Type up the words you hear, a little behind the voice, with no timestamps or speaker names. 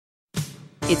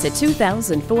It's a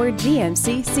 2004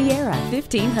 GMC Sierra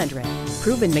 1500.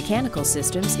 Proven mechanical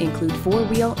systems include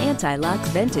four-wheel anti-lock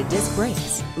vented disc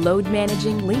brakes,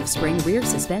 load-managing leaf spring rear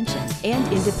suspension, and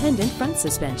independent front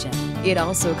suspension. It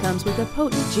also comes with a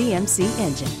potent GMC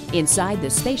engine. Inside the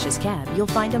spacious cab, you'll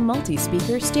find a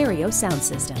multi-speaker stereo sound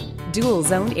system,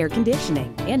 dual-zone air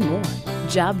conditioning, and more.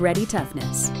 Job-ready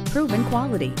toughness, proven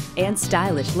quality, and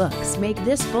stylish looks make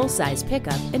this full-size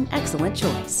pickup an excellent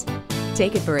choice.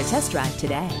 Take it for a test drive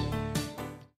today.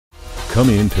 Come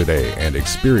in today and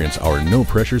experience our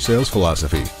no-pressure sales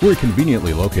philosophy. We're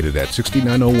conveniently located at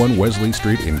 6901 Wesley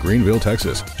Street in Greenville,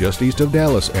 Texas, just east of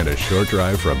Dallas and a short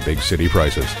drive from big city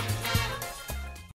prices.